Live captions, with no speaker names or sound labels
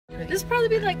This will probably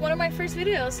be like one of my first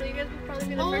videos, so you guys will probably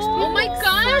be the first. Oh my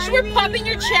gosh, we're popping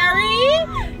your cherry!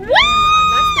 Woo!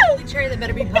 That's the only cherry that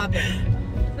better be popping.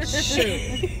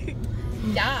 Shoot.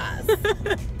 Yes.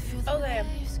 Okay.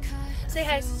 Say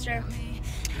hi, sister.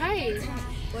 Hi.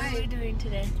 What are we doing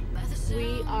today?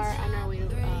 We are on our way to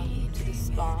the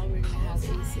spa. We're gonna have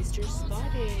a sister spa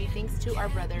day, thanks to our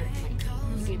brother Mike.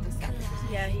 He gave us that.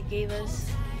 Yeah, he gave us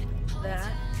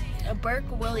that. A Burke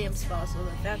Williams spa, so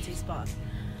the fancy spa.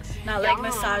 Not like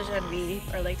Massage Envy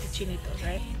or like the Chinitos,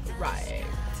 right? Right.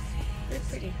 They're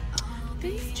pretty.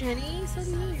 Thanks, Jenny. So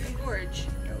nice. You're gorge.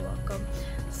 You're welcome.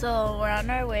 So we're on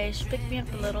our way. She picked me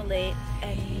up a little late,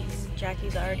 and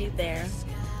Jackie's already there.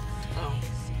 Oh.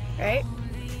 Right?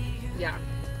 Yeah.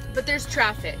 But there's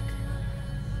traffic.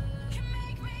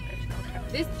 There's no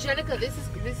traffic. This Jenicka, this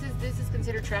is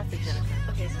considered traffic, Jenicka.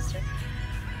 Okay, sister.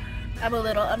 I'm a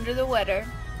little under the weather.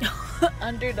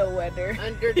 Under the weather.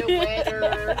 Under the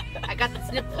weather. I got the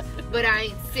sniffles, but I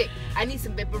ain't sick. I need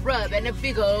some pepper rub and a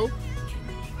big ol'.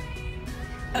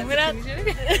 I'm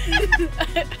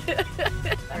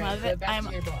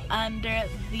under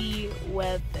the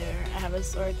weather. I have a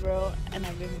sore throat and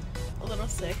I've been a little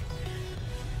sick.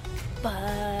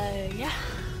 But yeah,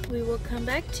 we will come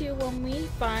back to you when we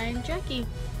find Jackie.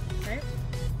 Right?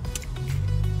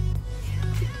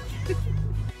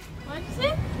 What'd you say?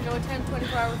 You know what time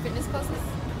 24-hour fitness closes?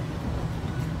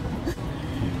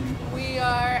 We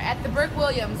are at the Burke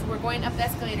Williams. We're going up the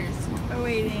escalators. We're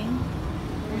waiting.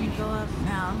 We're gonna go up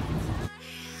now.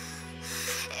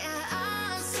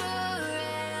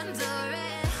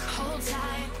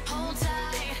 Hold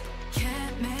tight,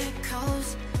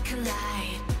 chemicals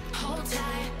collide. Hold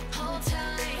tight.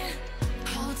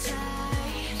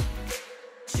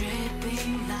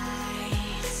 Dripping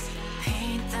lights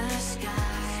paint the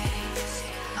skies,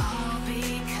 all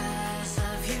because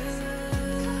of you.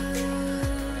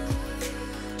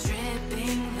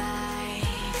 Dripping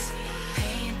lights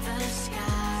paint the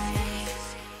skies.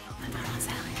 My mom's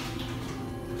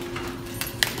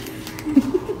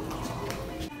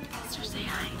Sister, say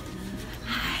hi.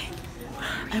 Hi.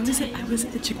 I was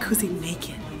at the jacuzzi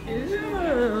naked.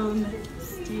 Ew,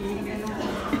 nasty.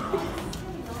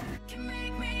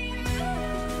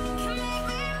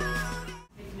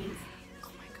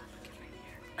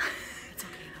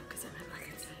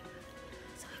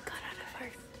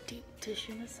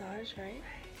 Tissue massage, right?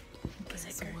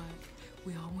 Guess what?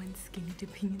 We all went skinny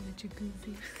dipping in the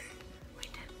jacuzzi. We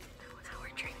did. Now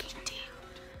we're drinking tea.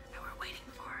 And we're waiting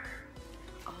for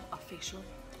A facial.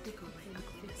 They go like a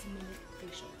 15-minute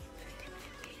facial.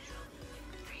 15-minute facial.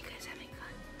 Are you guys having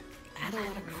fun? I had a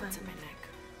lot of knots in my neck.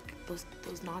 Those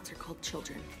knots are called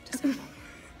children. Just so you know.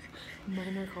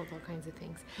 Mine are called all kinds of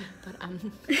things. But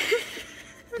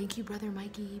thank you, brother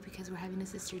Mikey, because we're having a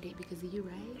sister date because of you,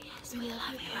 right? Yes, we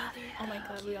love you, brother. Oh my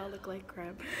god, we all look like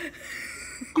crab.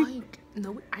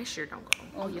 No, I sure don't, girl.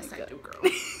 Oh yes, I do, girl.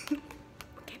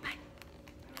 Okay, bye.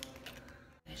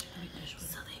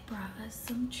 So they brought us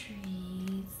some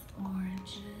trees,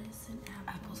 oranges, and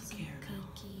apples and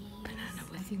cookies. Banana.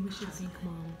 I think we should thank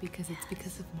Mom because it's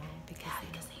because of Mom. Because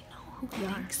they know who we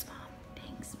are. Thanks, Mom.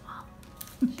 Thanks, Mom.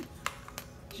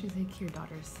 She's like, here,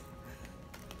 daughters.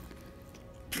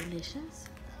 Delicious.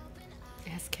 It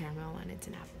has caramel and it's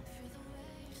an apple.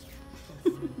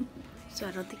 So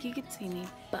I don't think you can see me,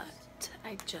 but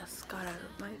I just got out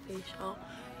of my facial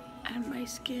and my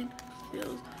skin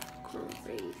feels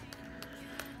great.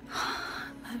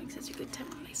 I'm having such a good time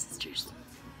with my sisters.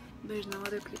 There's no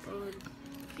other people to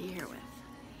be here with.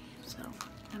 So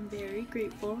I'm very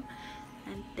grateful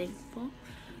and thankful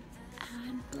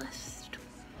and blessed.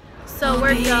 So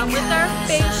we're done with our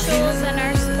facials and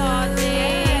our spa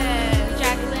day.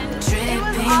 Jacqueline, it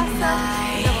was awesome.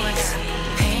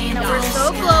 And we're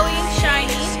so glowy and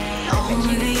shiny. And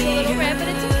she's a little red, but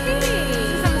it's okay.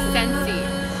 I'm sensy.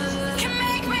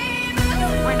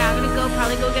 We're now gonna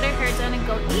probably go get our hair done and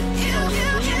go eat.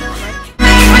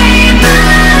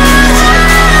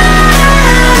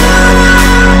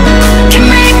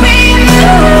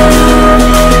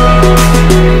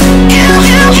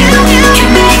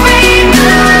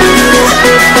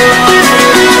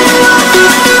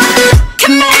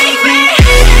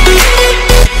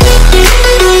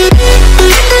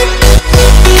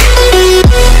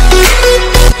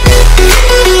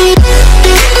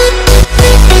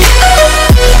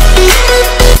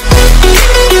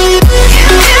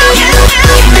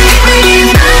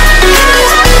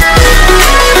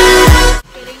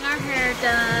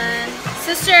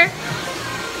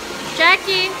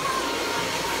 Jackie.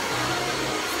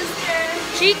 Sister.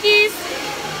 Chiquis.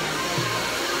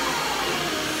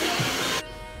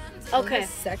 Okay.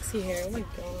 Sexy hair. Oh my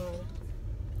god.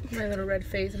 My little red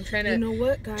face. I'm trying to. You know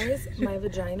what, guys? My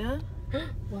vagina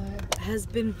What? has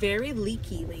been very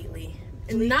leaky lately.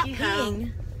 And Leaky not how?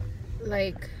 peeing.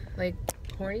 Like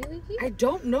horny leaky? I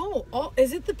don't know. Oh,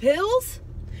 is it the pills?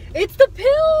 It's the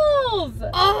pills.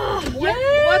 Oh,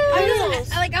 What pills?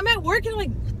 I'm at work and I'm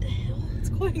like, what the hell? What's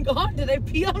going on? Did I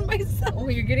pee on myself? Oh,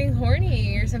 you're getting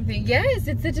horny or something. Yes,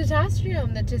 it's the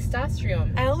testosterone. The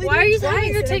testosterone. I only Why are did you twice,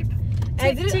 telling her and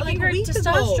I did it taking like a her week ago.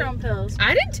 testosterone pills?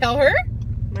 I didn't tell her.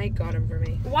 Mike got them for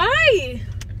me Why?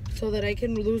 so that I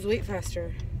can lose weight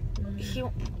faster.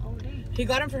 Oh, dang. He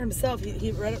got them for himself.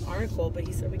 He read an article, but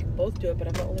he said we can both do it, but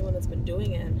I'm the only one that's been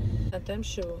doing it. Let them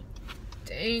show.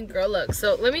 Dang, girl, look.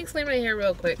 So let me explain my hair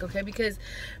real quick, okay? Because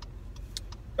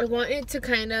I want it to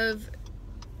kind of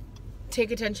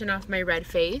take attention off my red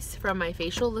face from my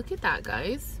facial. Look at that,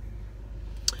 guys.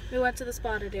 We went to the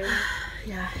spa today.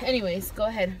 Yeah. Anyways, go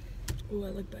ahead. Ooh, I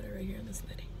look better right here in this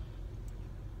lady.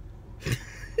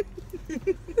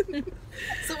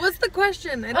 So what's the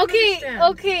question? I don't understand.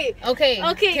 Okay. Okay.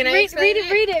 Can I read explain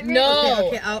it. Read it.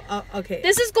 No. Okay.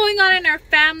 This is going on in our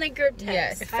family group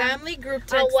text. Yes. Family group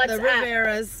text, the WhatsApp.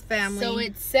 Rivera's family. So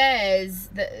it says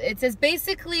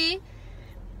basically,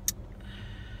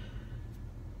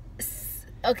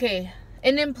 okay,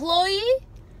 an employee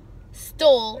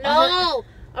stole. No,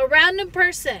 a random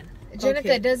person. Jenicka,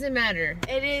 Okay. it doesn't matter.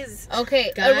 It is.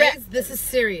 Okay, Guys, this is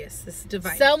serious. This is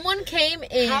divine. someone came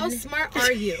in. How smart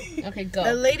are you? Okay, The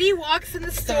go. lady walks in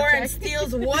the store and check.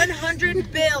 steals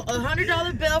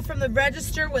 $100 bill from the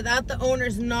register without the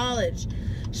owner's knowledge.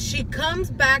 She comes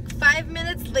back 5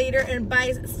 minutes later and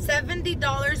buys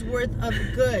 $70 worth of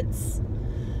goods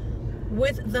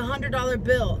with the $100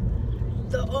 bill.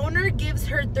 The owner gives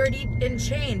her 30 and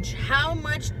change. How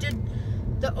much did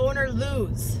the owner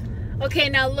lose? Okay,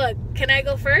 now look. Can I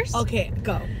go first? Okay,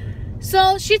 go.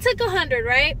 So she took 100,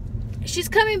 right? She's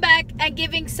coming back and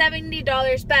giving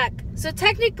 $70 back. So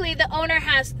technically, the owner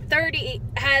has 30.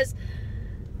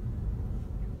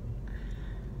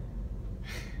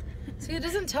 See, it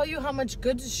doesn't tell you how much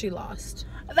goods she lost.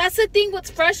 That's the thing.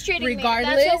 What's frustrating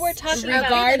Regardless, me. That's what we're talking about.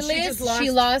 Regardless, she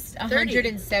lost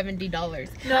 $170.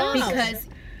 No. Because,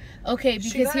 okay, She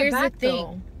because got it here's back, the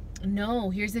thing. No,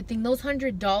 here's the thing. Those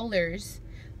 $100,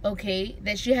 okay,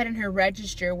 that she had in her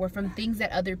register were from things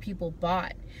that other people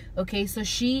bought. Okay, so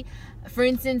she, for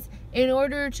instance, in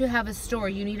order to have a store,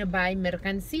 you need to buy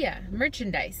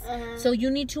merchandise. So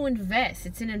you need to invest.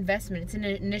 It's an investment. It's an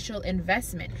initial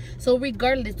investment. So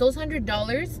regardless, those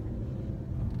 $100,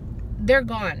 they're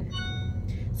gone.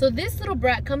 So this little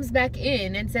brat comes back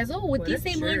in and says, oh, with What these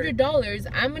a same jerk. $100,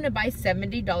 I'm going to buy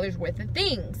 $70 worth of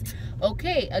things.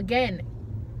 Okay, again,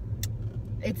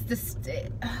 it's the...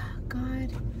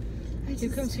 God. You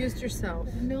confused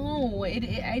yourself. No,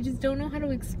 I just don't know how to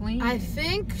explain. I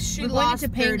think she We're going lost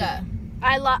into 30. Panga.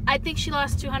 I think she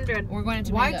lost 200. We're going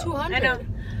into Why Panga. 200? I know.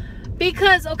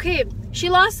 Because, okay, she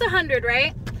lost 100,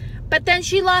 right? But then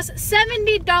she lost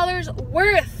 $70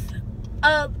 worth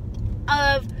of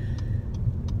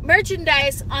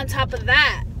merchandise on top of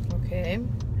that. Okay.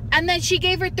 And then she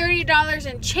gave her $30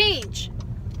 and change.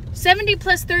 70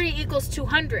 plus 30 equals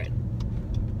 200.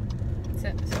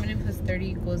 70 plus 30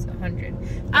 equals 100.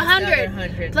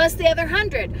 100 plus the other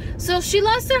 100. So she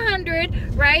lost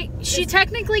 100, right? She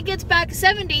technically gets back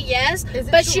 70, yes, Is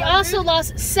it but she 200? also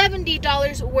lost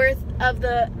 $70 worth of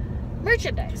the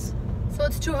merchandise. So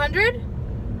it's 200?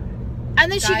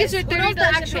 And then she gives her Who $30 knows the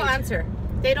and actual change. answer?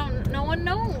 They don't. No one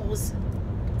knows.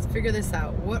 Let's figure this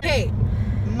out. Okay,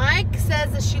 Mike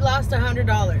says that she lost $100.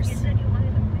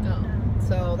 No.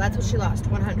 So that's what she lost,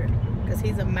 100. Because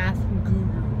he's a math guru.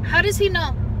 How does he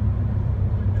know?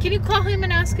 Can you call him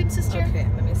and ask him, sister? Okay,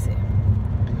 let me see.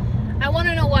 I want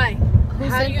to know why. Who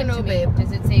How sent do you them know, to me? babe?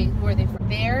 Does it say who are they from?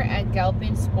 There at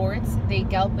Galpin Sports, they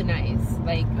galvanize.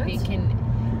 Like they can.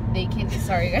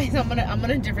 Sorry guys, I'm on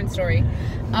a different story. They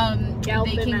can go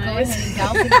ahead and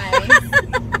galvanize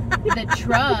the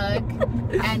truck,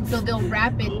 and so they'll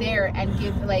wrap it there and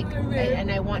give and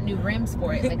I want new rims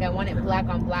for it. Like I want it black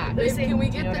on black. Babe, can we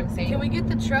get know what I'm saying? Can we get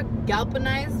the truck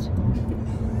galvanized?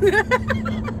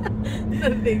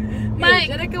 The thing. Mike,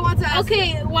 Jenicka wants to ask.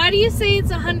 Okay, why do you say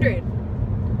it's 100?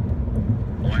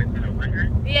 Why is it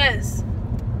 100? Yes.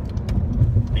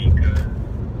 Because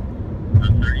the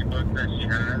 $30 that she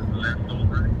has left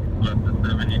over plus the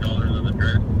 $70 of the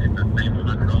dress is the same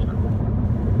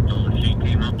 $100. So she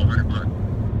came up $100.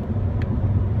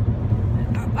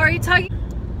 Are you talking?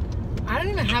 I don't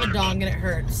even have a dong and it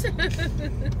hurts.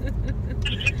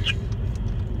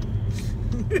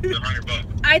 It's $100.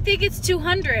 I think it's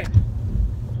 200.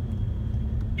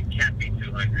 It can't be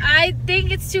 200. I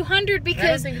think it's 200 I don't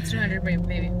because think it's 200,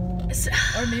 maybe.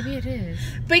 Or maybe it is.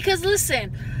 Because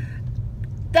listen,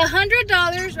 the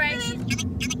 $100, right?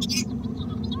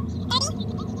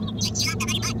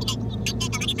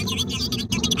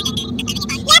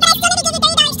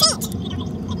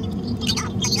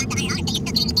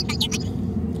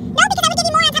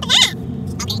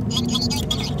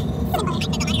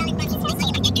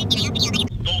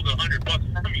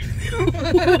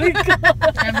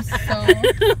 I'm so...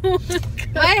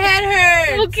 My head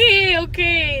hurts.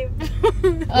 Okay.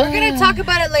 We're gonna talk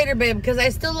about it later, babe, because I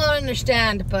still don't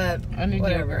understand, but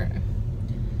whatever.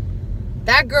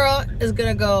 That girl is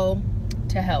gonna go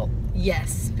to hell.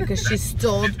 Yes, because she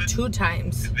stole 2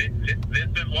 times. This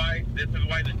is why the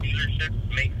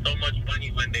dealerships make so much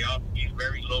money when they offer you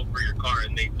very low for your car,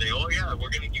 and they say, "Oh yeah, we're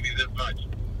gonna give you this much,"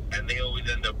 and they always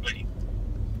end up winning.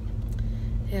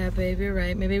 Yeah, babe, you're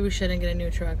right. Maybe we shouldn't get a new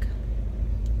truck.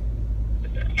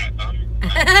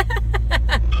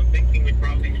 I'm thinking we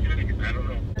probably should. I don't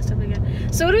know.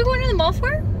 So what are we going to the mall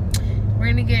for? We're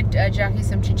gonna get Jacqie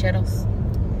some chicheros.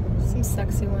 Some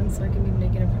sexy ones so I can be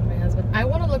naked in front of my husband. I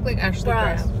want to look like Ashley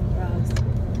Graham.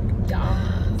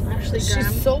 Ashley Graham.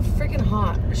 She's so freaking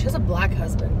hot. She has a black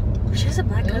husband. She has a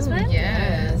black husband?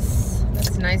 Yes.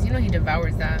 That's nice. You know he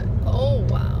devours that. Oh,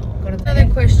 wow. Go to the Another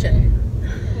question.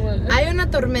 What? Hay una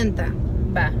tormenta.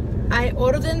 Va. Hay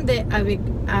orden de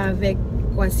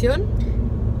evacuación.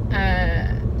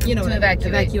 You know, To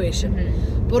evacuate. evacuation.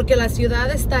 Mm-hmm. Porque la ciudad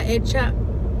está hecha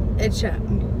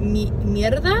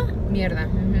mierda. Mierda.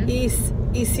 Mm-hmm.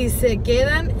 Y si se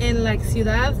quedan en la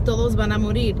ciudad, todos van a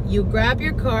morir. You grab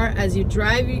your car as you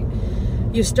drive.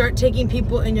 You start taking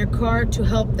people in your car to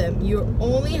help them. You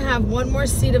only have one more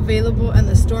seat available and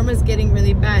the storm is getting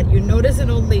really bad. You notice an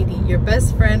old lady, your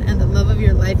best friend and the love of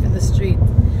your life in the street.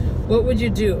 What would you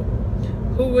do?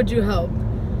 Who would you help?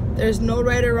 There's no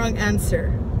right or wrong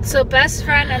answer. So best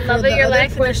friend and love of your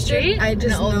life in the street? I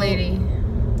just An old lady.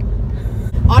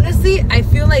 Honestly, I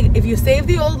feel like if you save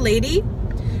the old lady,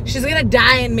 she's gonna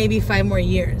die in maybe 5 more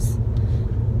years.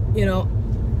 You know,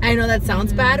 I know that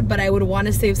sounds bad, but I would want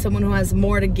to save someone who has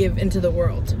more to give into the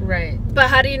world. Right. But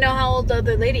how do you know how old the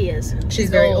other lady is?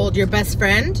 She's very old. Your best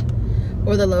friend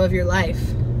or the love of your life.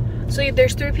 So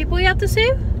there's 3 people you have to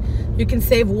save? You can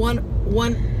save one or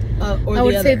the other. I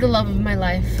would save the love of my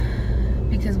life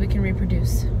because we can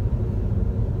reproduce.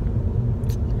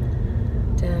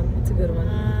 Damn, that's a good one.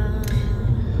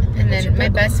 And then my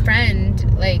best friend,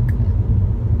 like,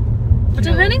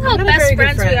 depending how I'm not a best very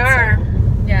good friends we friend, are.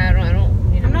 yeah, I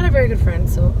don't. You know, I'm not a very good friend,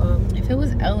 so if it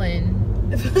was Ellen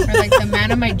or like the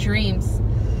man of my dreams,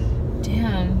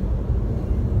 damn.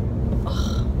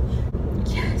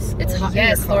 Yes, it's hot.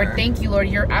 Yes, Lord, thank you, Lord.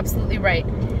 You're absolutely right.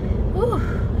 Whew,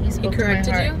 he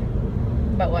corrected you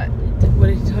about what? What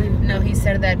did he tell you? No, he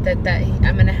said that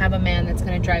I'm gonna have a man that's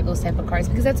gonna drive those type of cars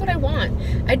because that's what I want.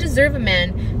 I deserve a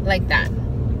man like that.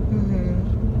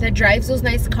 That drives those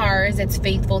nice cars, that's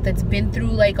faithful, that's been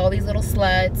through like all these little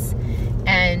sluts,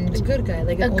 and a good guy,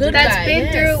 like a an good older guy. That's been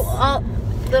Yes. through all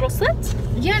little sluts?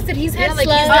 Yes, that he's had like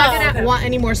sluts. he's not gonna want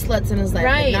any more sluts in his life.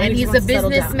 Right, Like, and he's a wants to settle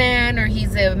down. businessman, or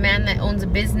he's a man that owns a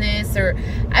business, or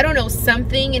I don't know,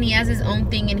 something, and he has his own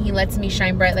thing, and he lets me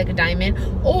shine bright like a diamond,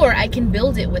 or I can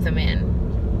build it with a man,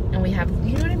 and we have,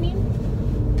 you know what I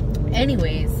mean?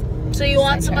 Anyways. So you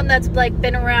want someone that's like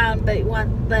been around, but you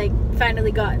want like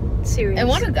finally got serious. I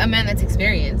want a man that's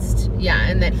experienced, yeah,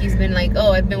 and that he's been like,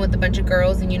 oh, I've been with a bunch of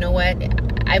girls, and you know what?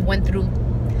 I've went through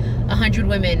 100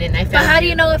 women, and I found. But how do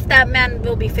you know if that man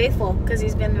will be faithful? Because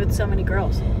he's been with so many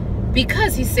girls.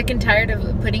 Because he's sick and tired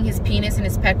of putting his penis and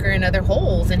his pecker in other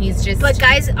holes, and he's just. But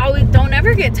guys always don't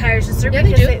ever get tired, sister. Yeah,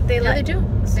 because they do. They Yeah, like, they do.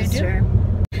 They sister.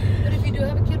 do. But if you do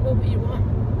have a kid, what would you want?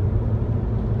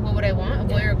 What would I want? A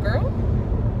boy or a girl?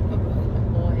 A boy. A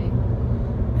boy.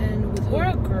 And with Or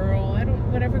a girl. I don't.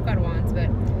 Whatever God wants, but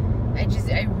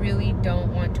I really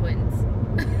don't want twins.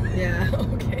 Yeah.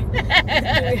 Okay. Do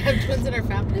we have twins in our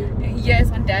family?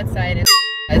 Yes, on Dad's side, and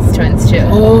has twins too.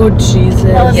 Oh Jesus.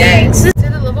 Well, Yes. Say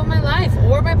the love of my life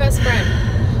or my best friend.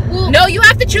 Well, no, you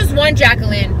have to choose one,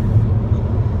 Jacqueline.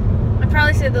 I'd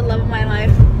probably say the love of my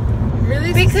life.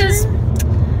 Really?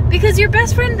 Because your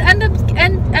best friend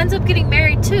ends up getting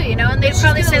married too, you know, and they'd She's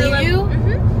probably gonna say the leave love. you?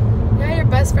 Mhm. Yeah, your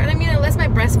best friend. I mean, unless my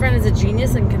best friend is a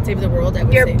genius and can save the world, I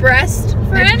would Your say breast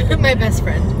friend. my best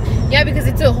friend. Yeah, because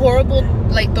it's a horrible,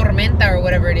 like, tormenta or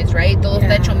whatever it is, right? Todo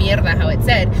está hecho mierda, how it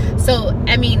said. So,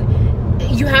 I mean,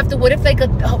 you have to, what if, like, a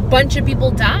bunch of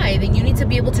people die? Then you need to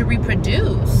be able to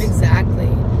reproduce. Exactly.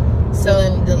 So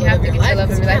then the you love have of to your get life, the love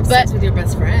of because your you life. have But, sex with your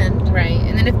best friend. right.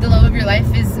 And then if the love of your life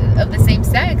is of the same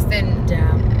sex, then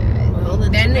Damn. Well,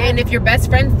 Then, and if your best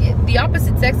friend's the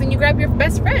opposite sex, then you grab your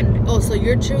best friend. Oh, so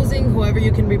you're choosing whoever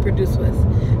you can reproduce with.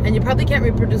 And you probably can't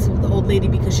reproduce with the old lady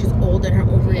because she's old and her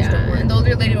ovaries don't work. And the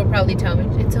older lady will probably tell me,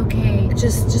 it's okay.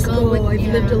 Just go. I've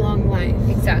lived a long life.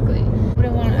 Exactly. What I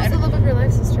want. What's the love of your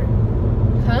life, sister?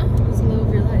 Huh? What's the love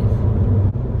of your life?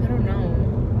 I don't know.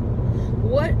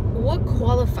 What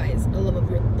qualifies a love of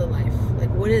the life? Like,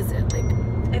 what is it? Like,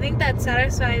 I think that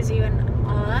satisfies you in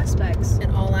all aspects.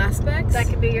 in all aspects? That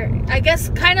could be your, I guess,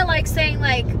 kind of like saying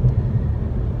like,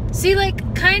 see,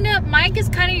 like, kind of, Mike is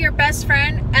kind of your best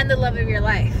friend and the love of your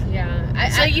life. Yeah.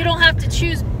 So you don't have to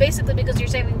choose, basically, because you're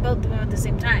saving both of them at the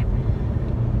same time.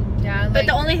 Yeah. But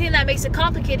the only thing that makes it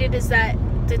complicated is that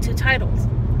the two titles.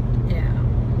 Yeah.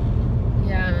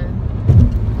 Yeah.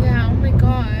 Yeah. Oh my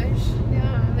gosh.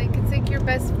 Yeah. Like, it's like your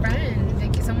best friend.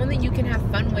 Like, someone that you can have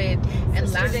fun with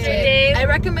and laugh with. I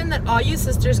recommend that all you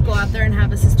sisters go out there and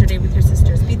have a sister day with your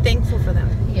sisters. Be thankful for them.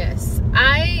 Yes.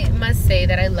 I must say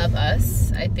that I love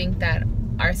us. I think that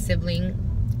our sibling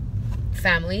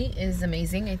family is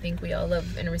amazing. I think we all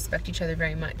love and respect each other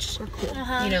very much. We're cool.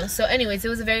 You know, so anyways, it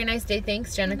was a very nice day.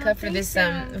 Thanks, Jenicka, for this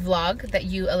vlog that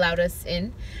you allowed us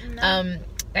in.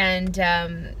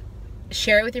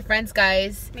 Share it with your friends,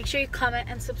 guys. Make sure you comment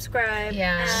and subscribe.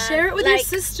 Yeah. Share it with your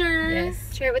sisters.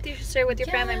 Yes. Share it with your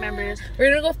family members. We're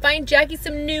gonna go find Jackie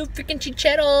some new freaking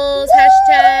chicheros.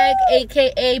 Hashtag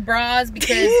AKA bras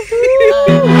because